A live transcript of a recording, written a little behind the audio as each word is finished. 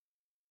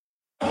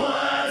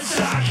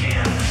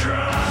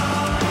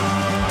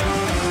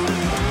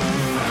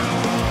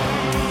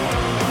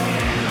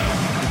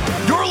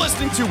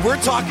to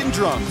We're Talking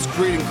Drums,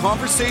 creating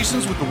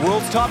conversations with the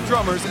world's top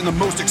drummers in the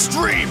most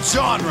extreme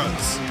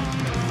genres.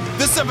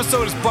 This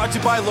episode is brought to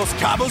you by Los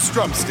Cabos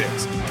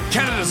Drumsticks,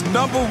 Canada's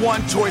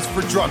 #1 choice for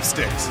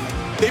drumsticks.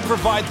 They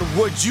provide the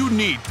wood you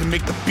need to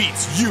make the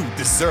beats you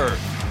deserve.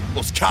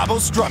 Los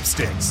Cabos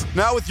Drumsticks.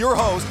 Now with your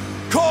host,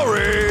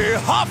 Corey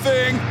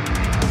Hoffing.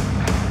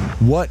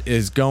 What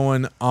is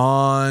going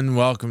on?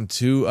 Welcome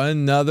to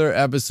another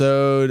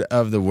episode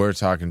of the We're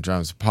Talking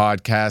Drums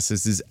podcast.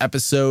 This is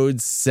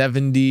episode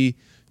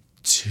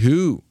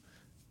 72,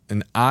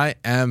 and I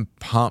am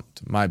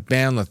pumped. My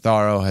band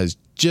Letharo has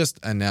just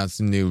announced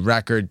a new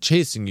record,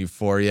 Chasing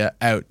Euphoria,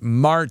 out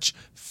March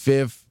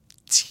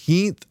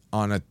 15th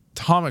on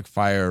Atomic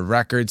Fire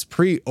Records.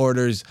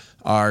 Pre-orders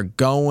are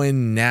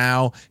going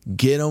now.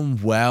 Get them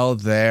while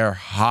they're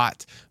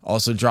hot.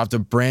 Also dropped a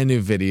brand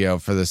new video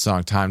for the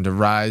song Time to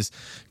Rise.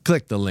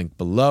 Click the link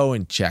below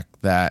and check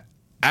that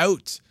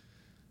out.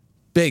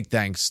 Big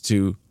thanks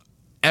to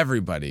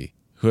everybody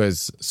who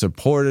has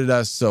supported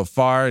us so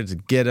far to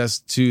get us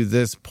to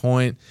this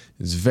point.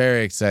 It's a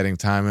very exciting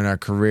time in our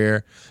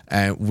career,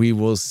 and we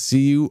will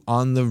see you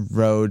on the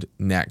road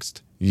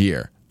next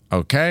year.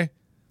 Okay?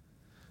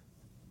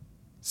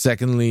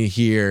 Secondly,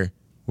 here,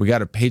 we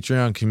got a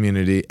Patreon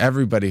community.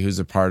 Everybody who's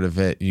a part of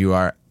it, you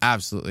are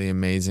absolutely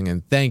amazing,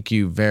 and thank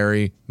you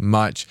very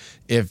much.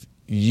 If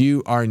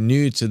you are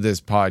new to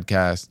this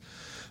podcast,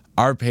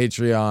 our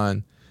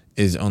Patreon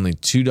is only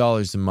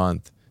 $2 a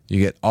month. You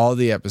get all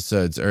the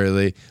episodes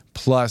early,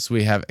 plus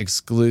we have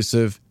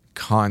exclusive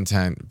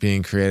content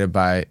being created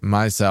by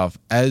myself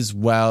as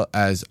well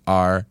as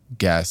our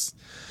guests.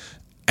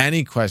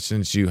 Any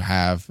questions you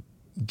have,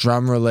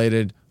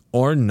 drum-related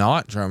or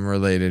not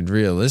drum-related,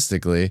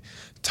 realistically,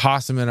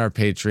 toss them in our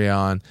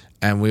Patreon,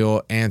 and we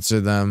will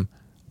answer them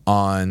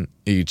on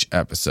each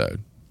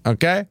episode.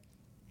 Okay?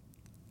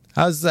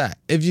 How's that?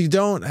 If you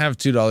don't have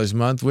 $2 a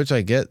month, which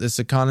I get, this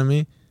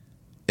economy,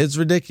 it's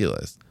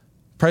ridiculous.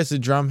 Price of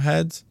drum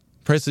heads,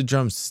 price of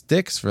drum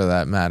sticks for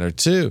that matter,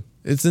 too.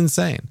 It's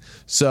insane.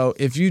 So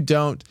if you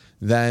don't,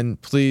 then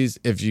please,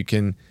 if you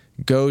can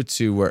go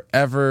to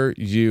wherever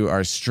you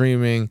are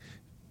streaming,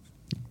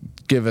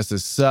 give us a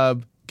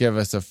sub, give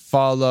us a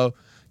follow,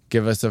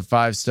 give us a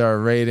 5-star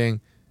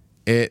rating.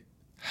 It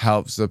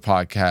helps the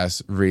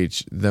podcast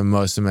reach the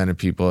most amount of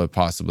people it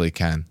possibly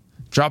can.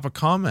 Drop a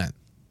comment.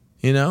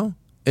 You know,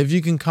 if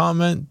you can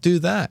comment, do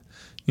that.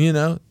 You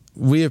know,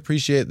 we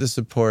appreciate the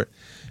support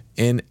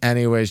in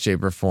any way,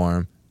 shape, or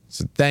form.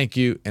 So thank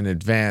you in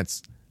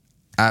advance.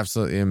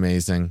 Absolutely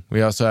amazing.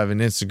 We also have an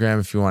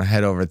Instagram if you want to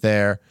head over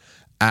there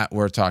at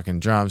We're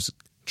Talking Drums.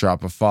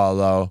 Drop a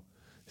follow.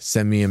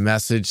 Send me a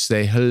message.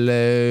 Say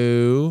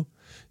hello.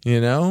 You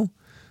know,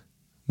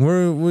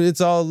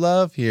 it's all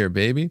love here,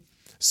 baby.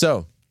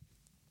 So,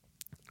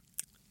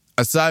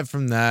 aside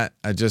from that,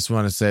 I just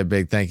want to say a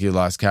big thank you to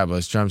Los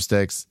Cabos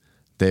Drumsticks.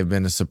 They've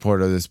been a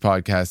supporter of this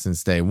podcast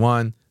since day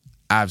one.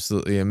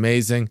 Absolutely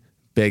amazing.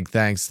 Big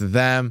thanks to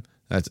them.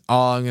 That's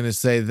all I'm going to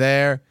say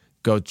there.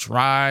 Go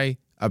try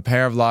a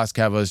pair of Los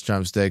Cabos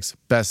Drumsticks.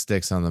 Best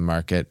sticks on the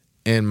market,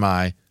 in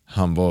my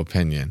humble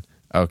opinion.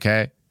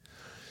 Okay?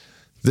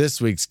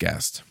 This week's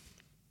guest,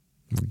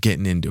 we're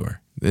getting into her.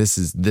 This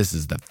is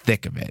the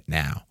thick of it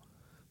now.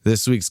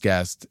 This week's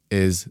guest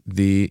is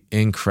the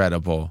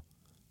incredible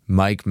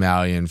Mike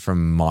Malyan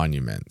from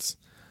Monuments.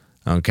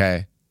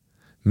 Okay?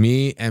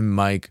 Me and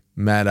Mike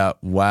met up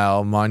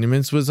while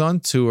Monuments was on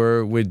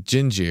tour with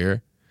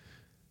Ginger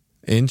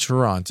in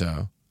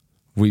Toronto.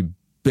 We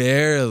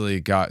barely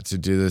got to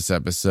do this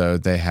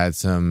episode. They had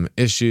some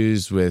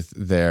issues with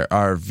their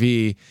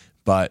RV,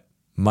 but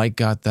Mike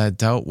got that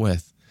dealt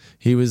with.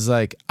 He was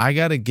like, I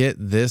got to get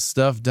this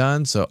stuff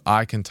done so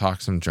I can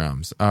talk some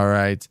drums. All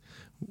right.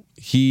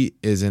 He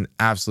is an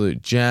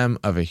absolute gem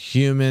of a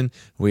human.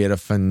 We had a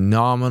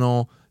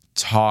phenomenal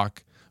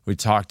talk. We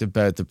talked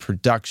about the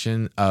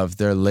production of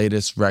their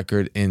latest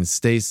record in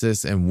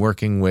Stasis and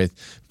working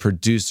with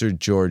producer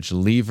George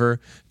Lever.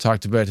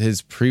 Talked about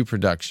his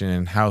pre-production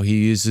and how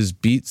he uses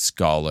Beat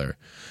Scholar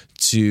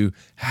to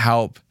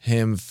help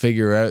him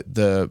figure out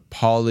the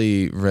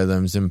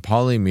polyrhythms and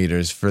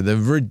polymeters for the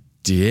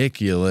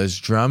ridiculous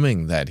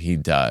drumming that he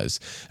does.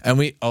 And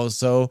we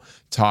also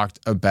talked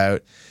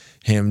about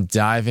him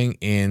diving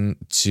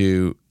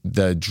into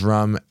the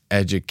drum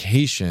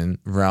education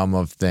realm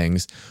of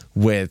things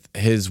with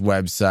his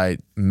website,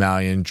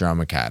 Malyan Drum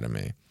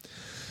Academy.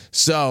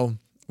 So,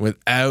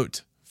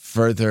 without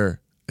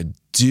further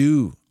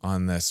ado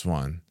on this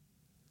one,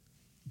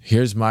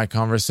 here's my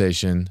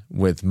conversation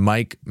with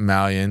Mike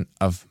Malyan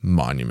of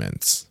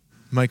Monuments.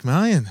 Mike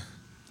Malyan,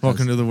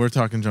 welcome to the We're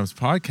Talking Drums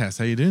podcast.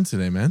 How you doing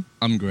today, man?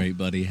 I'm great,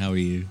 buddy. How are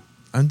you?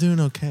 I'm doing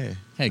okay.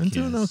 Heck I'm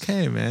doing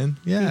okay, man.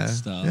 Yeah. Good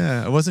stuff.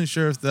 Yeah. I wasn't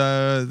sure if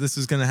this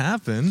was going to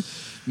happen.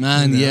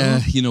 Man, yeah.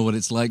 You know what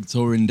it's like,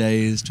 touring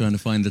days, trying to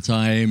find the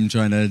time,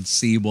 trying to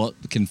see what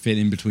can fit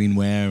in between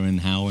where and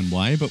how and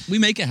why. But we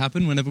make it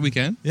happen whenever we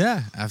can.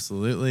 Yeah,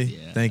 absolutely.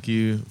 Yeah. Thank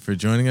you for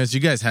joining us. You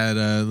guys had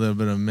a little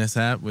bit of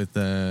mishap with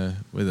a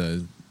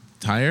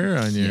tire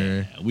on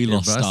your we your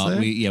lost bus our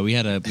there? we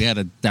had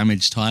a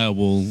damaged tire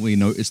wall. We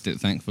noticed it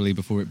thankfully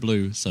before it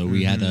blew, so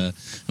we had a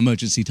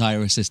emergency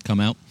tire assist come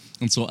out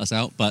and sort us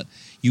out. But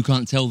you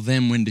can't tell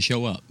them when to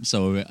show up,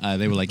 so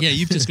they were like, "Yeah,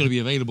 you've just got to be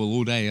available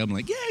all day." I'm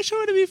like, "Yeah,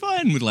 sure, it'll be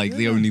fine." With like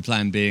the only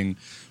plan being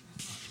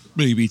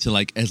maybe to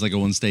like as I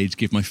go on stage,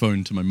 give my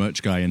phone to my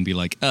merch guy and be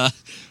like,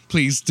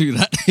 please do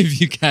that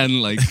if you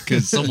can, like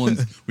because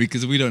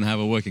because we don't have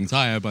a working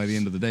tire by the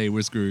end of the day,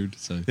 we're screwed.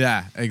 So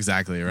Yeah,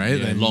 exactly, right?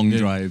 yeah, And long you-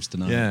 drives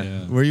tonight. Yeah. Yeah.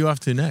 Where are you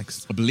off to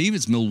next? I believe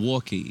it's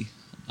Milwaukee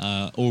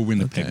or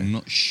Winnipeg. Okay. I'm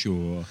not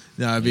sure.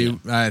 No,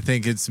 I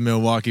think it's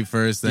Milwaukee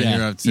first, then Yeah,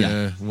 you're up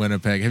to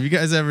Winnipeg. Have you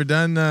guys ever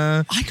done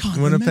I can't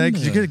Winnipeg?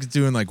 remember. You guys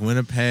doing like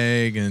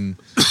Winnipeg and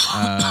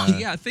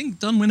Yeah, I think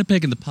done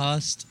Winnipeg in the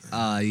past.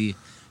 I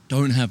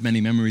don't have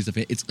many memories of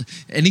it. It's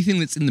anything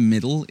that's in the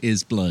middle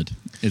is blood.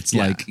 It's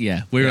Yeah. like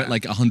we're Yeah. at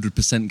like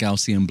 100%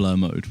 Gaussian blur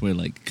mode. We're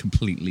like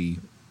completely.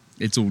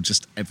 It's all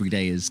just every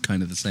day is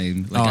kind of the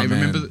same. Like Oh, I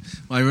remember,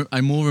 man. I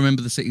more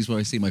remember the cities where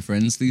I see my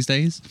friends these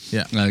days.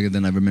 Yeah.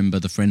 Than I remember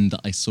the friend that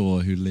I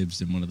saw who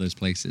lives in one of those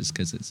places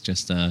because it's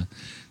just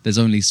there's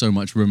only so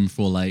much room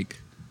for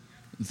like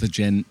the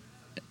gent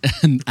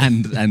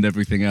and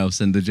everything else.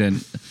 And the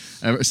gent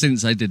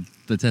since I did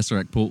the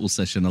Tesseract Portal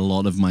session, a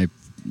lot of my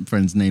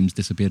friends' names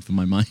disappeared from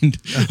my mind.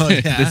 Oh,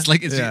 yeah? It's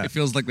like Yeah. it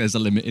feels like there's a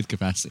limited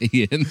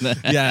capacity in there.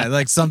 yeah,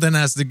 like something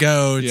has to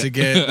go Yeah. to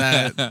get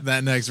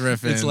that next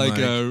riff in. It's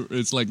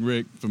like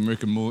Rick from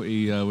Rick and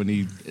Morty when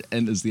he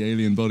enters the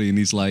alien body and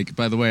he's like,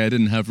 by the way, I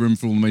didn't have room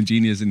for all my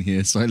genius in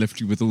here, so I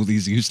left you with all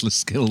these useless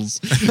skills,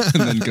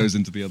 and then goes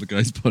into the other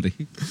guy's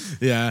body.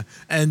 yeah,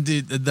 and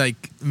dude,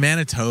 like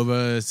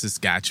Manitoba,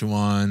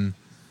 Saskatchewan,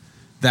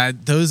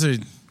 those are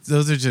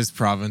just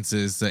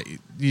provinces that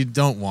you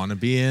don't want to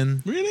be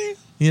in. Really?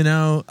 You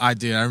know, I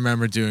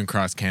remember doing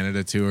cross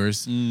Canada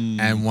tours,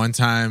 and one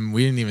time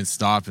we didn't even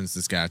stop in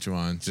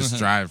Saskatchewan. Just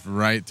drive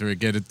right through it,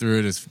 get it through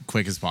it as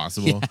quick as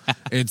possible.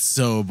 It's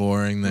so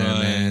boring there,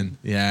 Right. man.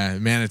 Yeah,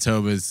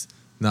 Manitoba's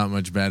not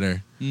much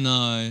better.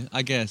 No,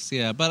 I guess,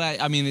 yeah. But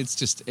I mean,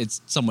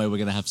 it's somewhere we're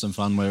going to have some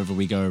fun wherever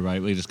we go, right?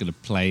 We're just going to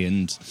play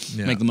and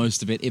make the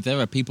most of it. If there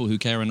are people who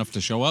care enough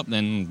to show up,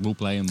 then we'll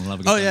play and we'll have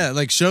a good time. Oh yeah,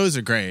 like shows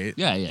are great.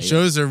 Yeah.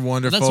 Shows are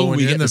wonderful. That's all when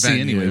we you're get in the to see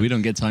venue. anyway. We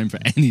don't get time for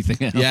anything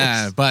else.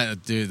 Yeah,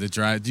 but dude, the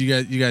drive. Do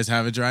you guys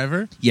have a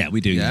driver? Yeah, we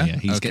do. Yeah? Yeah.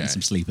 He's Okay. getting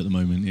some sleep at the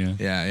moment, yeah.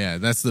 Yeah,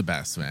 that's the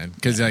best, man.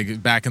 Because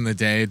like back in the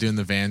day, doing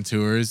the van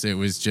tours, it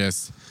was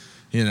just,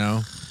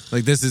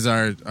 like this is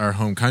our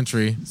home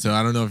country. So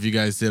I don't know if you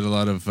guys did a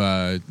lot of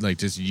like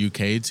just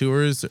UK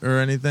tours or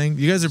anything.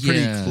 You guys are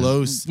pretty Yeah.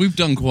 close. We've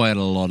done quite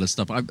a lot of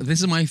stuff.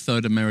 This is my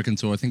third American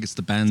tour. I think it's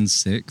the band's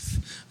sixth.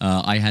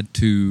 I had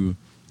to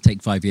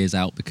take 5 years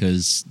out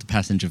because the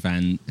passenger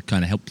van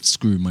kind of helped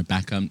screw my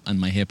back and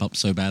my hip up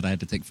so bad I had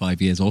to take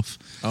 5 years off.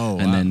 Oh,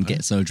 and wow. then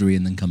get surgery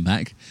and then come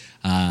back.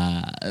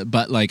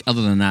 But like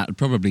other than that, I've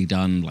probably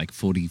done like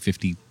 40,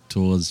 50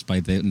 tours by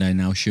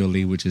now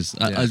surely, which is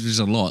just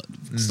a lot.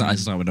 I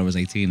started when I was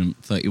 18 and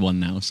 31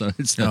 now, so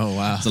it's a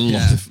lot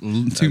of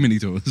too many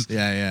tours.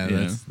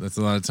 Yeah. That's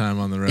a lot of time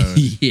on the road.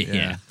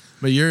 Yeah.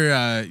 But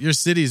your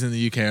cities in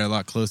the UK are a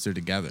lot closer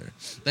together.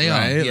 They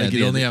right? are. Yeah, like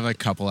you'd they- only have like a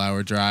couple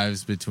hour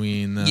drives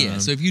between. Yeah,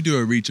 so if you do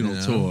a regional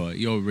tour,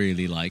 you're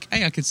really like,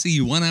 hey, I could see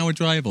you 1 hour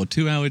drive or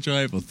 2 hour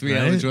drive or 3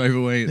 hour Right? drive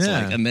away. It's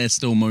Yeah. like, and they're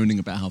still moaning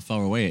about how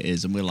far away it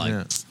is, and we're like,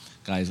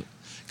 Yeah.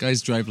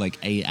 guys drive like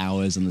 8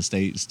 hours in the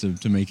States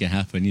to make it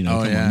happen. You know,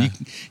 Oh, come yeah. on, you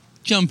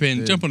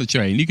can jump on a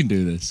train. You can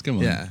do this. Come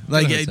on. Yeah,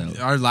 like Let us out.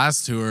 our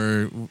last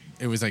tour,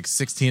 it was like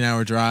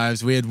 16-hour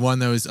drives. We had one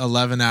that was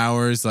 11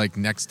 hours, like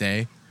next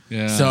day.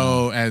 Yeah.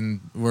 So,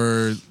 and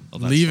we're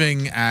that's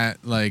leaving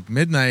at like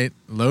midnight.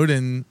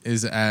 Loading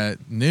is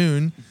at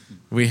noon.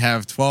 We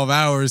have 12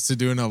 hours to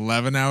do an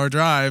 11-hour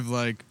drive.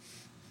 Like,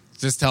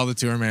 just tell the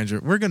tour manager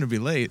we're going to be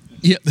late.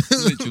 Yep,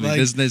 literally.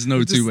 Like, there's no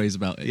just- two ways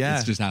about it. Yeah,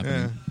 It's just happening.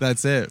 yeah,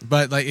 that's it.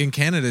 But like in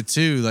Canada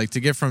too, like to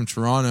get from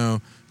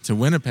Toronto to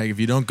Winnipeg, if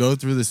you don't go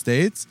through the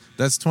States,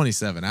 that's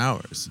 27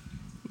 hours.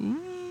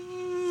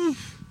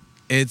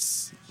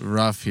 It's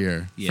rough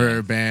here for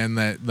a band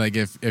that like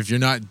if you're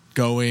not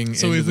going.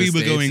 So into if the we were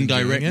States going and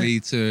doing directly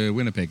it, to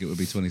Winnipeg, it would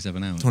be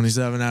 27 hours.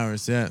 27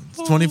 hours, yeah,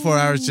 it's 24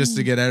 hours just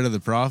to get out of the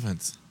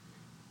province.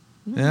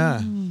 Yeah,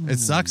 it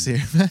sucks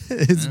here.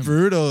 It's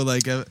brutal.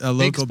 Like a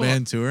local spot.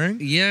 band touring.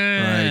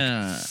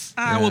 Yeah.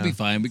 We'll be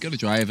fine. We got a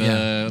driver.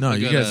 Yeah. No, we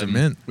you got, guys are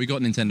mint. We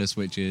got Nintendo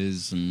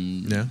Switches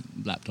and Yeah.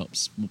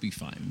 laptops. We'll be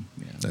fine.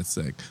 Yeah. That's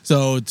sick.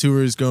 So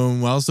tour is going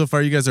well so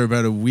far. You guys are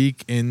about a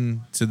week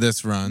into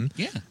this run.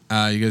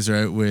 Yeah. You guys are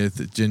out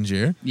with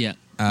Ginger. Yeah.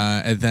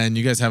 And then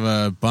you guys have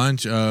a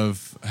bunch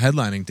of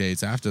headlining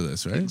dates after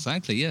this, right?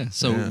 Exactly. Yeah.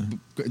 So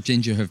Yeah.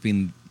 Ginger have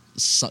been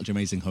such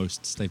amazing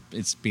hosts.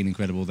 It's been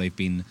incredible. They've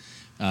been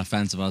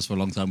fans of ours for a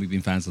long time. We've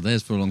been fans of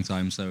theirs for a long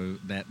time. So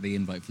the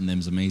invite from them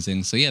is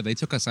amazing. So yeah, they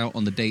took us out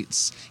on the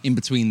dates in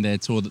between their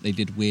tour that they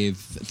did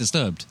with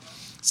Disturbed.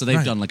 So they've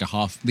Right. done like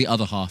the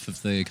other half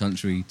of the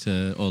country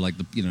or like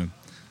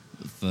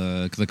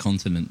the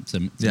continent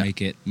to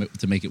make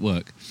it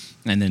work.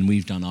 And then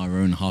we've done our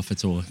own half a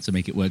tour to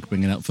make it work,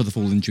 bringing it out for the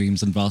Fallen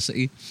Dreams and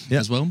Varsity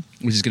as well,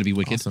 which is going to be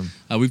wicked. Awesome.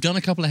 We've done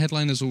a couple of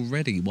headliners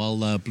already.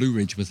 While Blue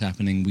Ridge was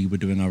happening, we were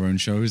doing our own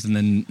shows, and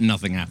then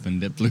nothing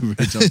happened at Blue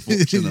Ridge,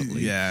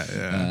 unfortunately.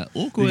 You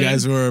Awkward.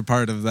 guys were a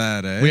part of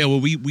that, eh? Yeah,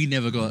 well, we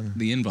never got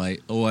the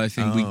invite, or I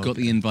think we got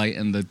the invite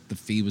and the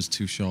fee was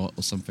too short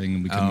or something,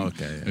 and we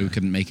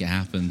couldn't make it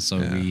happen. So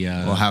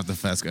well, half the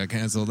fest got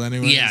cancelled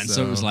anyway. Yeah, and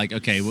so it was like,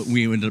 okay,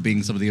 we ended up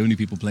being some of the only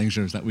people playing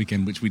shows that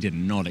weekend, which we did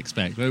not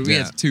expect. But we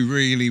had two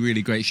really,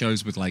 really great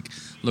shows with like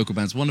local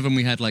bands. One of them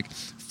we had like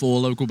 4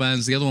 local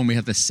bands. The other one we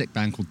had this sick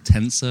band called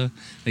Tensor.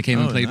 They came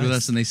and played with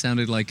us, and they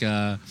sounded like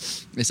kind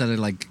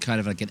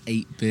of like an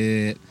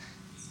 8-bit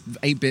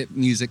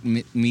music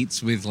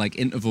meets with like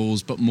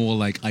intervals, but more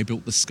like I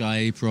Built the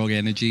Sky prog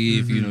energy,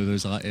 if you know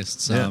those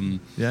artists.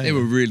 They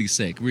were really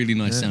sick, really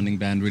nice sounding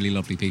band, really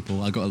lovely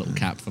people. I got a little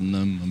cap from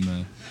them,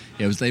 and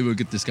they were a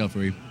good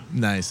discovery.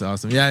 Nice,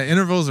 awesome. Yeah,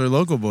 Intervals are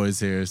local boys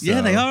here. So.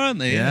 Yeah, they are, aren't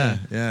they?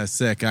 Yeah,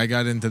 sick. I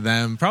got into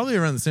them probably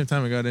around the same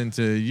time I got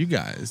into you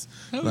guys,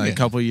 a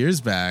couple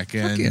years back.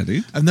 And yeah,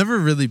 dude. I've never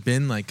really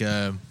been like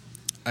a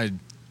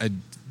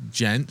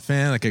gent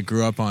fan. Like I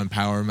grew up on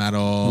power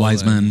metal,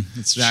 Wise Man,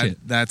 it's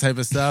that type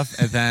of stuff.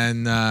 And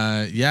then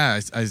I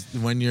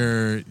when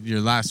your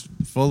last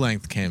full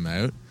length came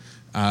out,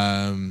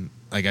 I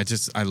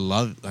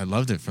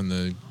loved it from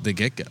the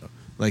get go.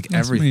 Like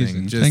That's everything.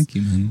 amazing. Just, thank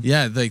you, man.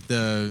 Yeah, like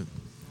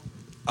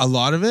a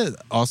lot of it.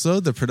 Also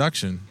the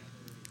production.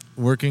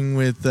 Working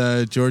with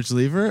George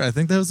Lever, I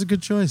think that was a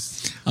good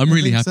choice. I'm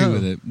really happy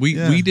with it.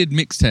 We did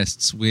mix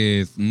tests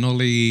with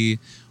Nolly,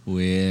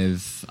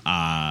 with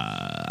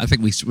I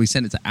think we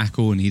sent it to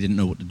Ackle, and he didn't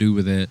know what to do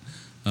with it.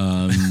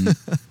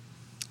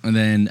 And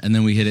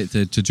then we hit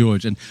it to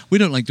George, and we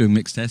don't like doing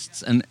mix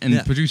tests, and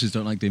producers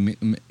don't like doing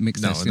mix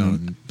tests.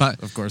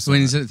 But of course, when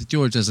he said it to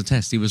George as a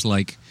test,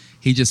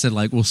 he just said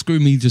like, well, screw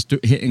me just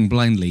hitting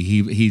blindly.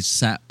 He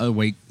sat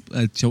awake,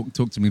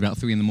 talked to me about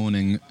 3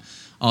 a.m,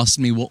 asked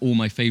me what all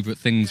my favorite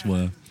things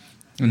were.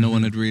 And no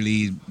one had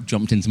really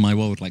jumped into my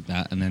world like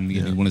that. And then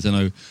he wanted to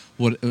know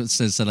what it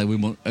says. So like, we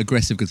want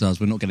aggressive guitars.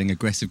 We're not getting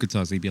aggressive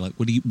guitars. He'd be like,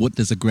 what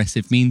does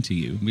aggressive mean to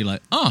you? And be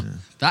like,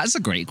 that's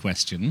a great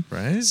question.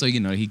 Right. So,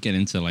 he'd get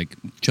into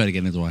try to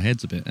get into our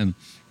heads a bit. And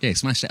he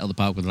smashed it out of the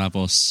park with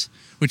Lavos,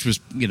 which was,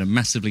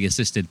 massively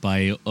assisted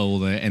by all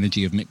the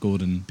energy of Mick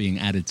Gordon being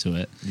added to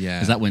it. Yeah.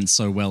 Because that went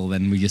so well.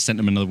 Then we just sent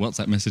him another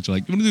WhatsApp message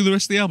like, you want to do the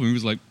rest of the album? He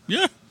was like,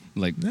 yeah.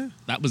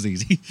 That was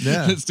easy.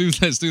 Yeah. let's do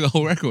the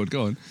whole record.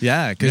 Go on.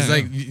 Yeah, because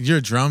your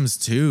drums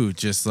too,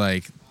 just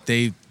like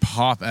they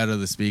pop out of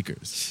the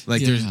speakers.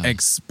 Like they're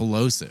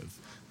explosive.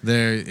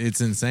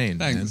 It's insane.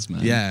 Thanks,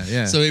 man.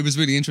 Yeah. So it was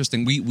really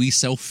interesting. We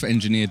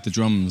self-engineered the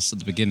drums at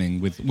the beginning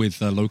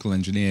with a local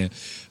engineer.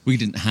 We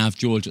didn't have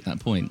George at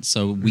that point,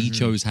 so we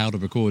chose how to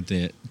record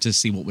it to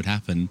see what would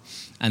happen,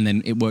 and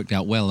then it worked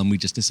out well. And we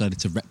just decided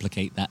to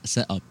replicate that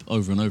setup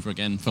over and over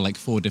again for like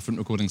 4 different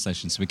recording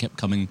sessions. So we kept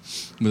coming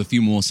with a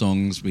few more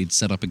songs. We'd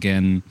set up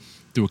again,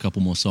 do a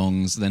couple more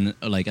songs. Then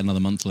like another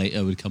month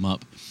later, we'd come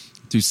up,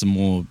 do some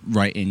more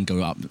writing,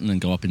 go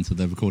up into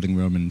the recording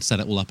room and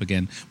set it all up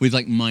again with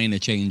like minor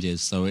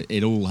changes, so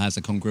it all has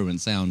a congruent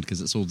sound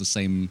because it's all the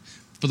same,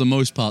 for the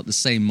most part, the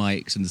same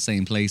mics in the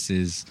same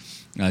places,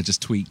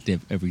 just tweaked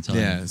every time.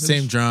 Yeah,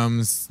 same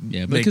drums.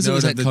 Yeah, because it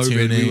was like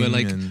COVID, we were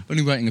like and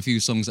only writing a few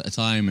songs at a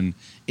time, and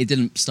it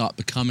didn't start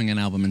becoming an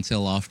album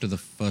until after the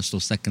first or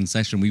second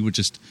session. We were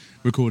just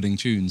recording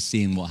tunes,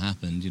 seeing what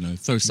happened,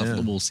 throw stuff at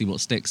the wall, see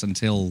what sticks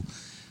until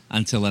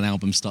an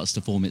album starts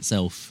to form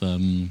itself,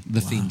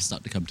 the themes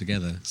start to come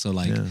together. So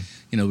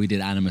we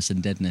did Animus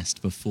and Dead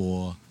Nest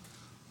before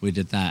we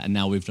did that, and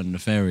now we've done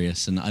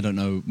Nefarious, and I don't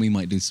know, we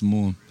might do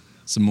some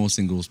more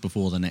singles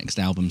before the next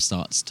album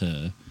starts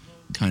to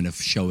kind of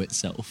show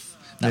itself.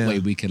 That way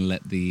we can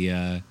let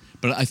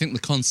but I think the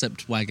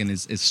concept wagon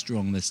is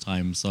strong this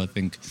time, so I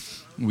think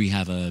we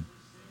have a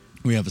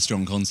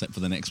strong concept for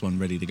the next one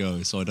ready to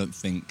go, so I don't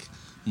think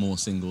more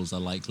singles are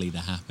likely to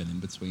happen in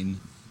between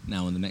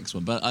now and the next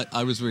one. But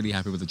I was really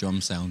happy with the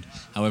drum sound.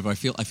 However, I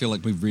feel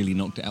like we've really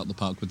knocked it out the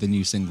park with the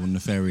new single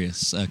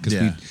Nefarious, because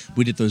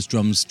we did those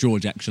drums.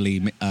 George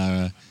actually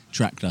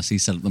tracked us. He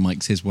set up the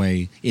mics his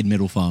way in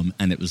Middle Farm,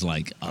 and it was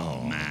like,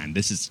 oh man,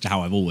 this is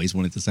how I've always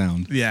wanted to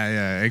sound.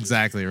 Yeah,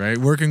 exactly, right?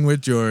 Working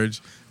with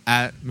George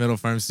at Middle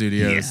Farm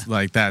Studios,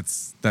 like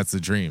that's a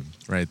dream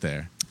right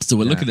there. So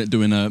we're looking at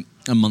doing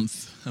a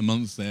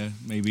month there,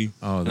 maybe.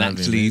 Oh, and that'd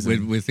be actually,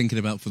 amazing. we're thinking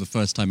about for the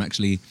first time,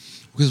 actually,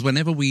 because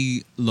whenever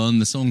we learn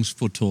the songs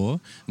for tour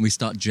and we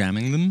start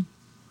jamming them,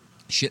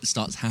 shit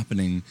starts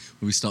happening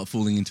where we start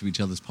falling into each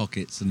other's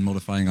pockets and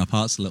modifying our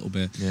parts a little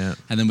bit. Yeah.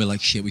 And then we're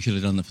like, shit, we should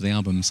have done that for the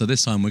album. So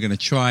this time we're going to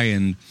try,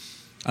 and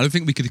I don't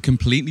think we could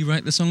completely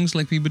write the songs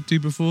like we would do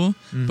before,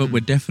 but we're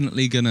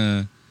definitely going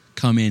to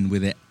come in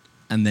with it,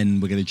 and then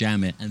we're going to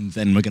jam it, and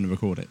then we're going to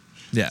record it.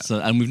 Yeah.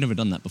 So, and we've never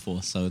done that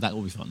before, so that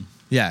will be fun.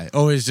 Yeah,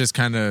 always just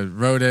kind of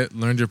wrote it,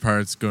 learned your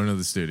parts, go into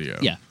the studio.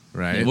 Yeah.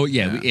 right? Well,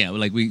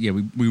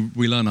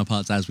 we learn our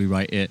parts as we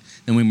write it.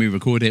 Then when we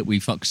record it, we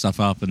fuck stuff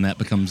up, and that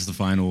becomes the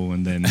final.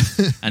 And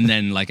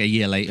then like a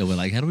year later, we're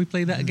like, how do we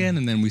play that again?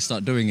 And then we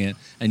start doing it,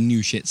 and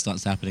new shit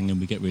starts happening, and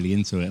we get really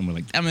into it, and we're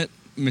like, damn it,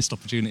 missed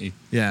opportunity.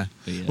 Yeah.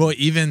 Yeah. Well,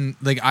 even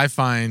like I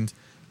find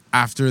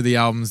after the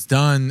album's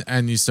done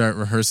and you start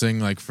rehearsing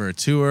like for a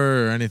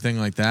tour or anything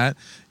like that,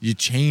 you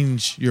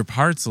change your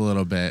parts a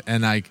little bit.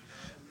 And like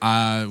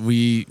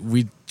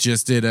we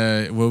just did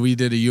a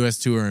US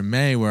tour in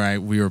May where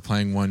we were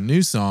playing one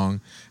new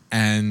song,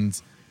 and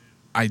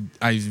I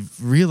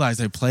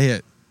realized I play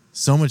it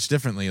so much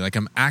differently. Like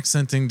I'm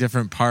accenting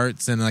different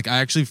parts, and like I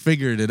actually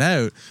figured it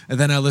out. And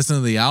then I listened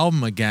to the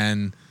album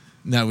again.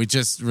 No, we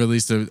just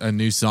released a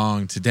new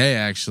song today,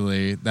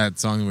 actually, that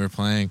song we were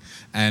playing,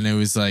 and it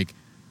was like,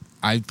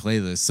 I play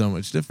this so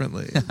much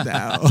differently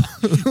now.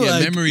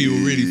 Yeah, memory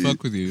will really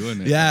fuck with you, won't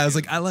it? Yeah, I was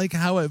like, I like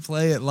how I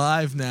play it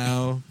live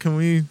now. Can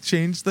we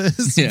change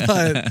this? Yeah.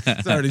 But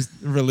it's already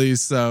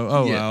released,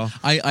 so well.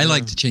 I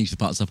like to change the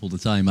parts up all the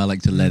time. I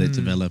like to let it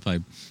develop. I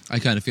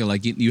kind of feel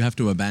like you have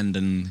to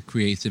abandon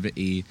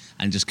creativity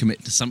and just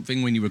commit to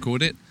something when you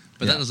record it.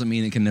 But that doesn't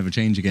mean it can never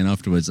change again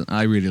afterwards.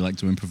 I really like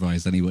to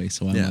improvise anyway,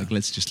 so I'm like,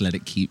 let's just let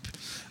it keep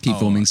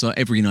forming. So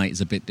every night is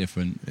a bit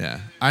different.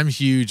 Yeah, I'm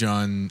huge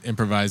on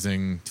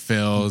improvising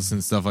fills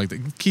and stuff like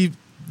that. Keep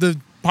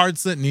the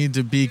parts that need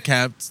to be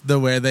kept the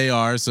way they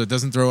are, so it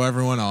doesn't throw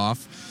everyone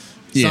off.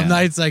 Yeah. Some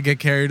nights I get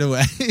carried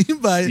away,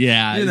 but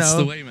it's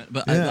the way, man.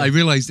 But I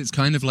realized it's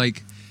kind of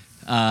like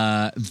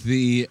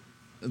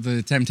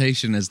the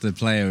temptation as the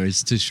player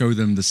is to show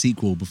them the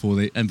sequel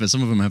before but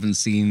some of them haven't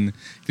seen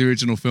the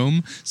original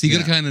film, so you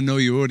got to kind of know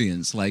your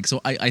audience. Like, so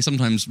I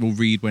sometimes will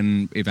read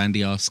if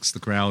Andy asks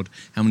the crowd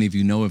how many of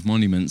you know of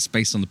Monuments,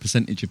 based on the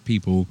percentage of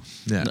people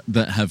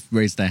that have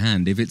raised their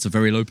hand. If it's a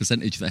very low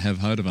percentage that have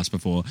heard of us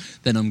before,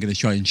 then I'm going to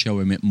try and show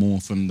him it more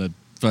from the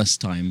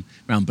first time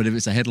round. But if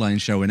it's a headline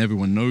show and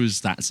everyone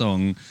knows that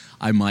song,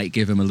 I might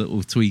give him a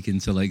little tweak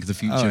into like the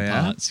future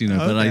parts, you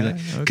know.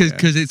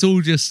 Because it's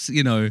all just,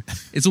 you know,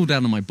 it's all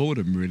down to my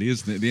boredom, really,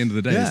 isn't it? At the end of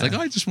the day, it's like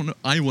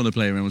I want to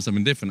play around with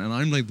something different, and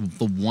I'm like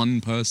the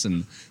one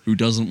person who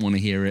doesn't want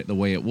to hear it the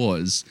way it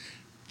was.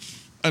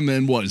 And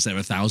then what, is there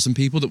 1,000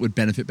 people that would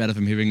benefit better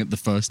from hearing it the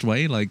first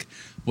way? Like,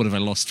 what if I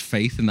lost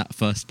faith in that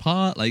first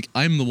part? Like,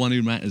 I'm the one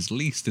who matters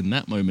least in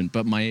that moment,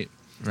 but I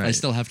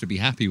still have to be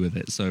happy with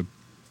it. So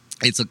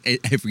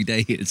every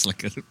day it's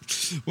like,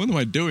 what am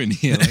I doing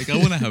here? Like, I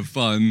want to have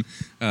fun.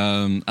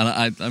 And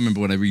I remember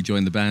when I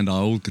rejoined the band,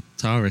 our old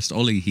guitarist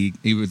Ollie,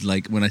 he would,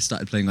 like, when I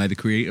started playing Either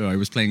Creator, I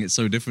was playing it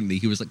so differently.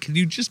 He was like, "Can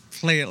you just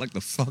play it like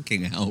the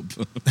fucking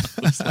album?"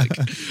 I was like,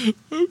 okay,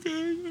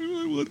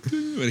 I want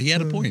to. And he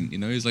had a point, you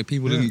know. He's like,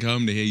 people didn't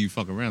come to hear you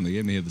fuck around; they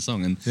came to hear the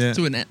song. And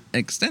to an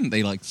extent,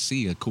 they like to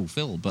see a cool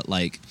fill, but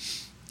like,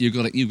 you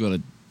gotta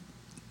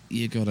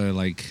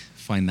like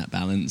find that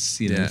balance,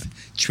 you know,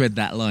 tread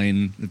that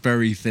line,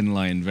 very thin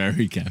line,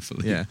 very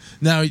carefully. Yeah.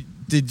 Now,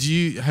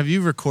 have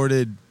you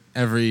recorded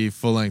every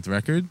full-length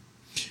record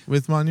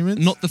with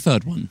Monuments? Not the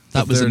third one.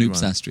 That was an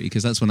Oops Astry,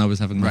 because that's when I was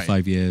having my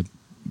 5-year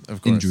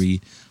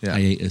injury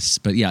hiatus.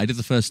 But yeah, I did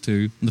the first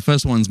two. The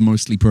first one's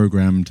mostly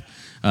programmed.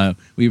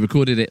 We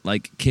recorded it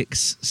like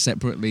kicks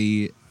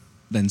separately,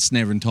 then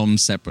snare and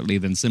toms separately,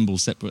 then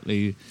cymbals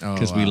separately,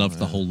 because we love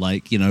the whole,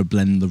 like, you know,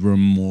 blend the room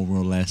more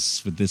or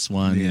less with this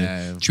one,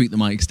 treat the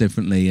mics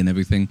differently and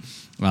everything,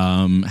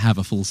 have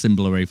a full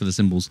cymbal array for the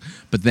cymbals.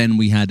 But then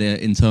we had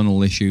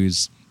internal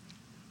issues,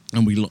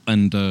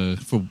 and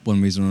for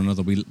one reason or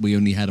another, we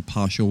only had a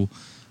partial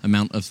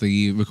amount of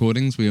the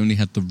recordings. We only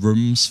had the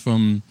rooms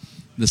from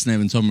the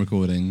snare and tom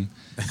recording,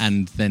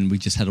 and then we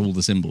just had all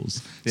the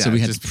cymbals. So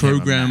we had to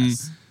program.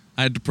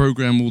 I had to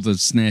program all the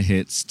snare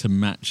hits to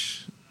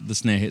match the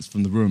snare hits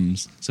from the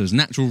rooms. So it's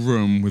natural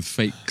room with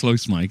fake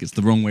close mic. It's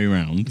the wrong way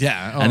around.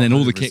 And then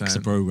all 100%. The kicks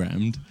are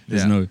programmed.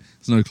 There's no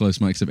close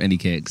mics of any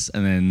kicks.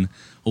 And then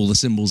all the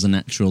cymbals are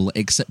natural,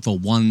 except for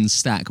one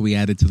stack we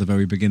added to the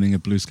very beginning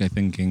of Blue Sky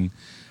Thinking.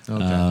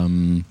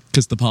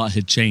 Because the part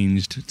had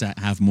changed to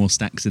have more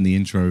stacks in the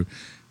intro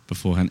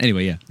beforehand.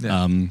 Anyway,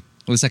 well,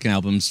 the second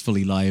album's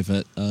fully live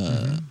at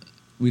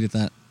we did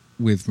that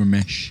with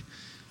Ramesh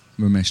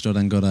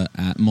Dodangota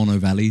at Mono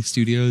Valley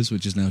Studios,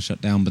 which is now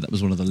shut down, but that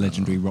was one of the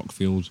legendary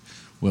Rockfield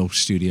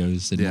Welsh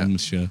studios in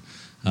Monmouthshire.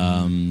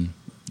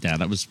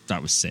 That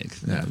was sick.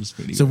 That was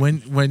pretty so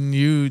great. when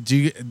you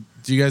do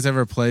you guys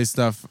ever play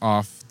stuff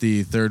off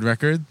the third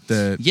record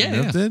that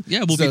did?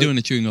 We'll be doing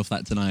a tune off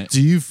that tonight.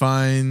 Do you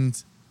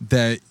find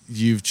that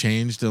you've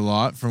changed a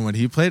lot from what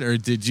he played, or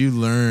did you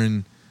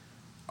learn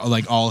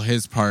like all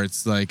his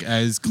parts, like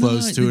as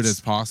close to it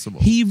as possible?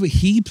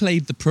 He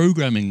played the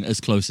programming as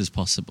close as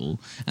possible,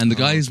 and the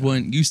guys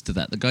weren't used to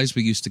that. The guys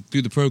were used to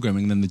do the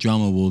programming, then the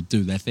drummer will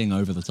do their thing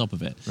over the top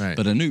of it. Right.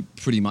 But Anoop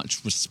pretty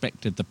much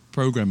respected the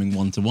programming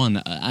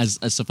 1-to-1,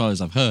 as far as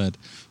I've heard.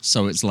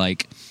 So it's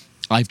like,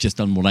 I've just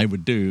done what I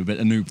would do, but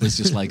Anoop was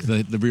just like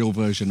the real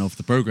version of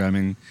the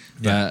programming.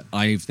 But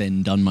I've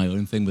then done my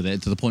own thing with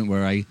it, to the point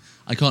where I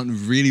can't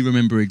really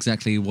remember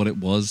exactly what it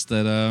was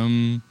that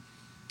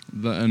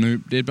that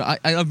Anoop did, but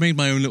I've made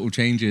my own little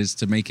changes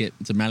to make it,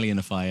 to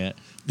Malyanify it,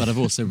 but I've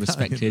also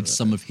respected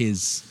some of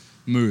his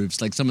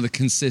moves, like some of the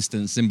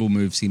consistent cymbal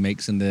moves he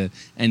makes in the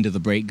end of the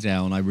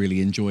breakdown. I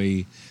really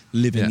enjoy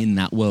living in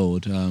that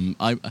world.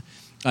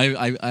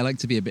 I like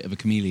to be a bit of a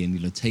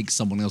chameleon, take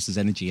someone else's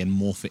energy and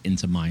morph it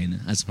into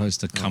mine, as opposed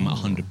to come at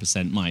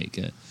 100% Mike.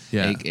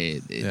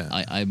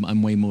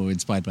 I'm way more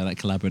inspired by that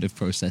collaborative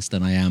process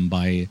than I am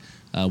by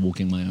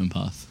walking my own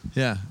path.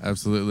 Yeah,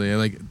 absolutely.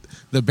 Like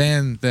the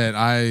band that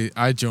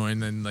I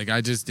joined, and like I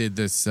just did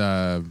this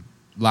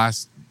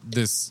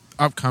this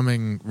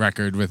upcoming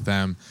record with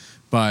them.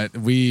 But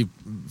we,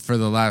 for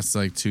the last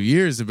 2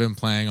 years, have been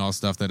playing all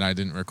stuff that I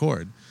didn't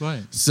record.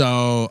 Right.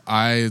 So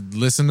I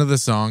listen to the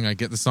song, I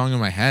get the song in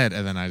my head,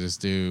 and then I just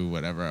do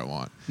whatever I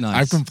want. Nice.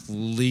 I've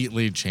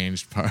completely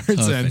changed parts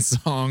and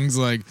songs.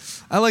 Like,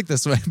 I like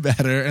this way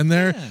better. And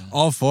they're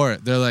all for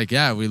it. They're like,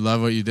 yeah, we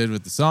love what you did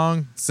with the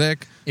song.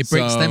 Sick. It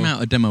breaks them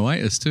out of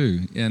demoitis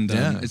too. And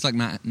it's like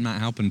Matt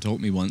Halpin taught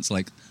me once,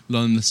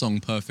 learn the song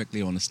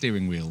perfectly on a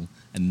steering wheel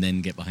and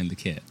then get behind the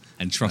kit.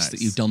 And trust that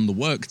you've done the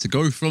work to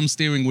go from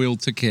steering wheel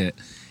to kit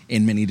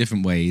in many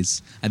different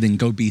ways, and then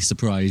go be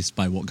surprised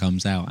by what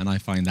comes out. And I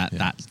find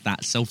that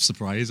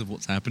self-surprise of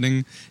what's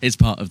happening is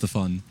part of the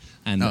fun.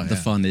 And the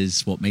fun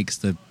is what makes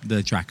the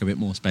track a bit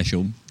more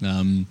special.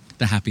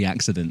 The happy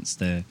accidents,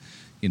 the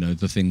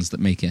things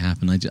that make it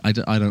happen. I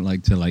don't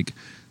like to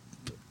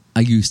I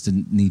used to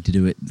need to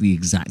do it the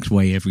exact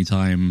way every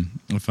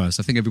time at first.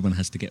 I think everyone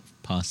has to get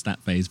past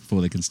that phase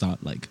before they can start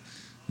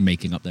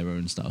making up their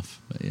own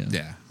stuff. But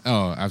yeah.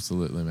 Oh,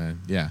 absolutely, man.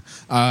 Yeah.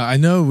 I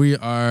know we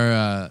are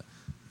a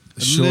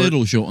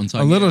little short on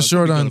time. A little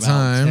short on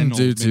time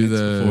due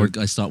to before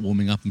I start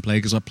warming up and play,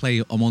 because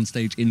I'm on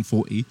stage in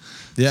 40.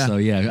 Yeah. So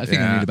I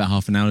think I need about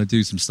half an hour to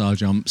do some star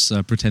jumps,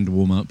 pretend to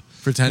warm up.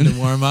 Pretend to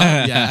warm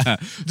up. Yeah.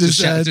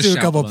 just do a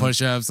couple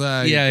push-ups.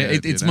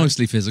 It's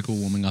mostly physical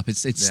warming up.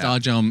 It's star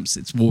jumps,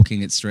 it's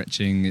walking, it's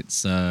stretching,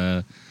 it's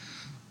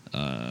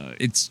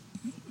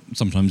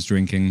sometimes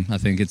drinking. I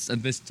think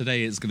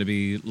today it's going to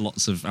be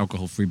lots of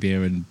alcohol-free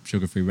beer and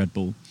sugar-free Red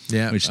Bull.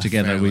 Yeah, which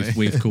together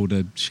we've called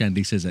a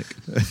Shandy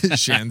Sizik.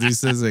 Shandy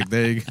Sizik.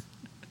 There you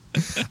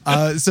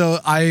go. So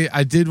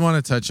I did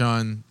want to touch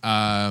on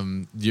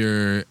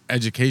your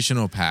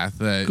educational path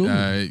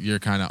that you're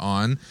kind of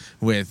on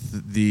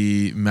with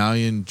the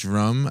Malyan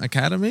Drum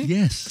Academy.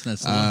 Yes,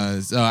 that's the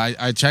one. So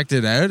I checked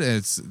it out.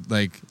 It's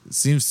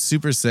seems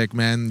super sick,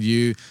 man.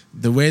 The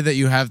way that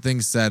you have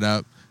things set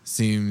up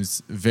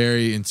seems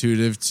very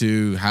intuitive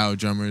to how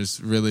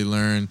drummers really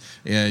learn.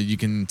 You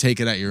can take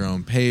it at your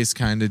own pace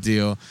kind of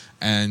deal.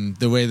 And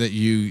the way that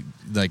you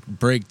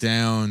break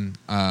down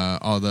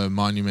all the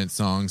Monument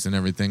songs and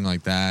everything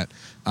like that.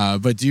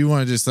 But do you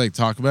want to just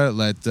talk about it?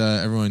 Let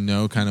everyone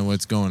know kind of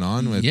what's going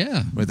on with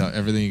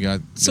everything you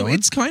got So going?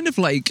 it's kind of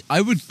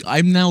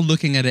I'm now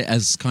looking at it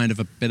as kind of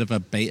a bit of a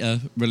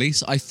beta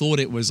release. I thought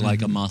it was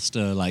a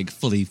master,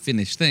 fully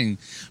finished thing.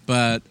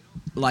 But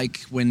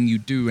when you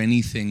do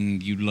anything,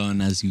 you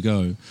learn as you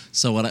go.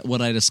 So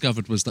what I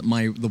discovered was that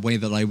the way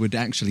that I would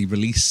actually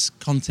release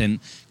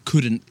content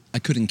I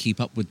couldn't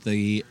keep up with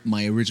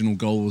my original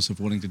goals of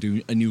wanting to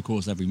do a new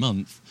course every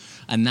month,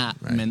 and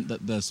that meant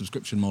that the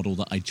subscription model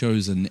that I'd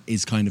chosen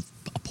is kind of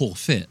a poor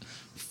fit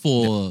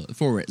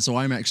for it. So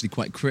I'm actually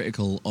quite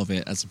critical of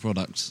it as a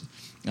product.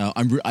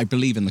 I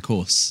believe in the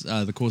courses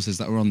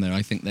that are on there.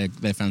 I think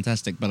they're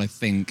fantastic, but I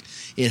think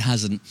it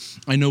hasn't.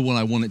 I know what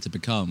I want it to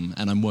become,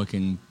 and I'm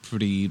working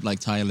pretty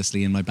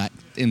tirelessly in my back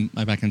end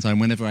time.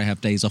 Whenever I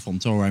have days off on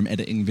tour, I'm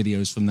editing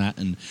videos from that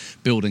and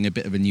building a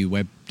bit of a new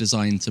web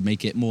design to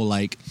make it more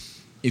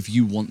if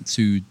you want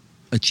to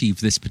achieve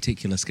this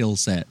particular skill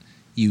set,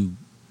 you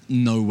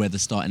know where the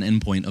start and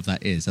end point of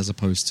that is, as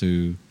opposed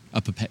to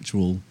a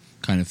perpetual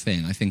kind of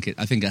thing. I think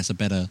that's a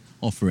better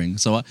offering.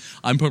 So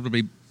I'm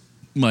probably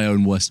my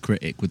own worst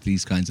critic with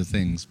these kinds of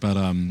things, but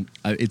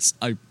as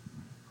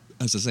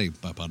I say,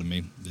 pardon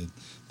me,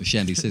 the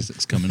Shandy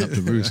Sizik's coming up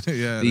to roost.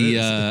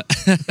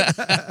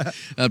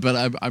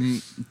 But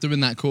I'm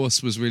doing that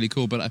course was really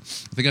cool. But I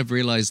think I've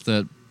realized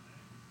that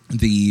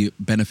the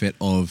benefit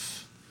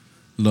of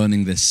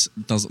learning this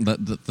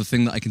the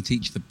thing that I can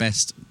teach the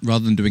best,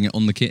 rather than doing it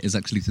on the kit, is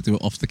actually to do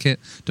it off the kit,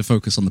 to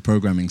focus on the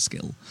programming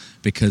skill,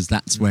 because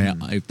that's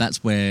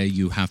where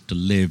you have to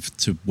live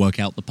to work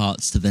out the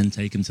parts to then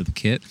take them to the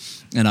kit.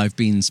 And I've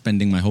been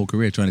spending my whole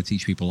career trying to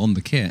teach people on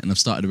the kit, and I've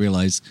started to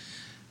realize,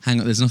 hang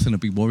on, there's nothing to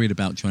be worried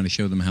about trying to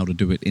show them how to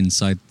do it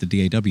inside the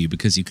DAW,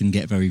 because you can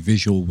get very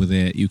visual with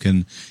it. You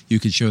can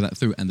show that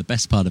through. And the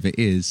best part of it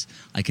is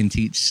I can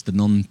teach the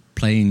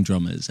non-playing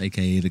drummers,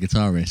 aka the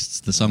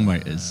guitarists, the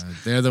songwriters.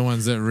 They're the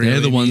ones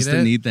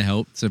that need the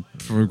help to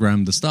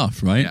program the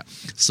stuff, right? Yeah.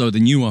 So the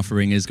new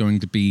offering is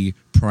going to be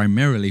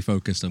primarily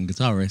focused on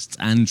guitarists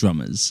and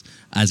drummers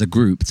as a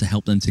group to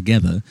help them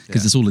together,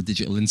 because it's all a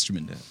digital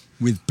instrument. Yeah.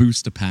 With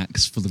booster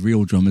packs for the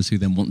real drummers who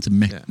then want to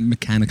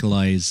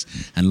mechanicalize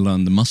and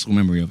learn the muscle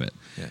memory of it.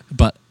 Yeah.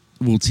 But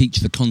will teach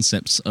the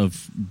concepts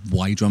of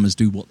why drummers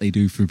do what they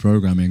do through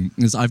programming.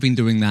 Because I've been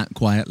doing that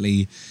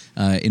quietly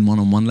in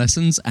one-on-one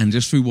lessons, and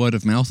just through word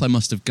of mouth, I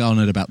must have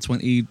garnered about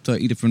 20,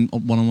 30 different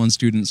one-on-one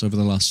students over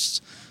the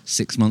last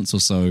 6 months or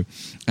so,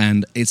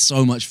 and it's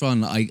so much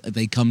fun.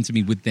 They come to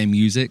me with their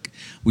music,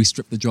 we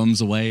strip the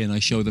drums away, and I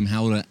show them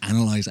how to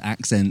analyze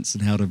accents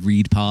and how to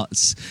read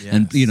parts. Yes.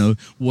 And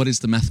what is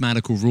the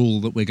mathematical rule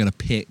that we're going to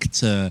pick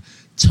to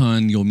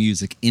turn your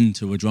music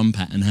into a drum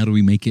pattern? How do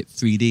we make it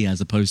 3D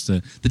as opposed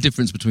to the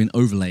difference between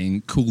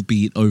overlaying cool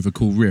beat over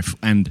cool riff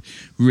and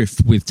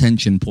riff with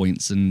tension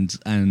points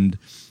and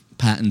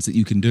patterns that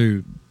you can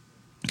do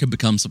can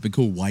become something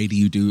cool. Why do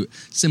you do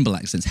cymbal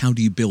accents? How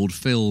do you build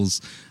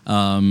fills?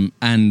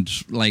 And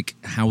like,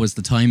 how is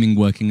the timing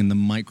working in the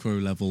micro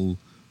level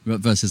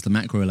versus the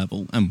macro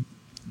level?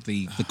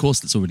 The course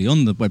that's already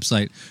on the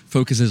website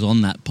focuses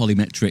on that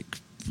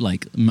polymetric,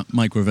 like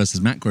micro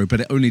versus macro,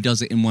 but it only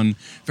does it in one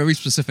very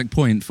specific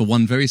point for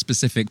one very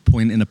specific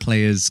point in a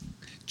player's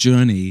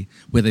journey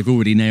where they've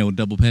already nailed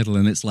double pedal,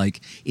 and it's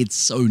like, it's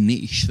so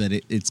niche that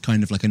it's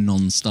kind of like a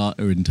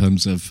non-starter in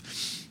terms of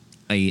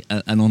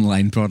an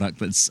online product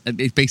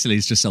it basically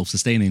is just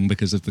self-sustaining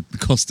because of the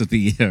cost of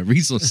the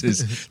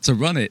resources to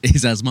run it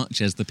is as much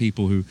as the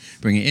people who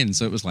bring it in.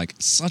 So it was like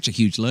such a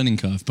huge learning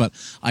curve, but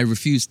I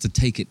refused to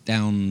take it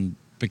down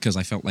because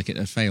I felt like it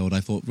had failed.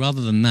 I thought,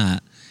 rather than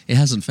that, it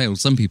hasn't failed.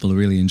 Some people are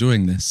really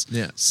enjoying this.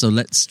 Yeah. So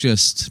let's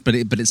just, but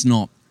it's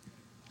not,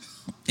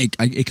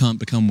 it can't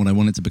become what I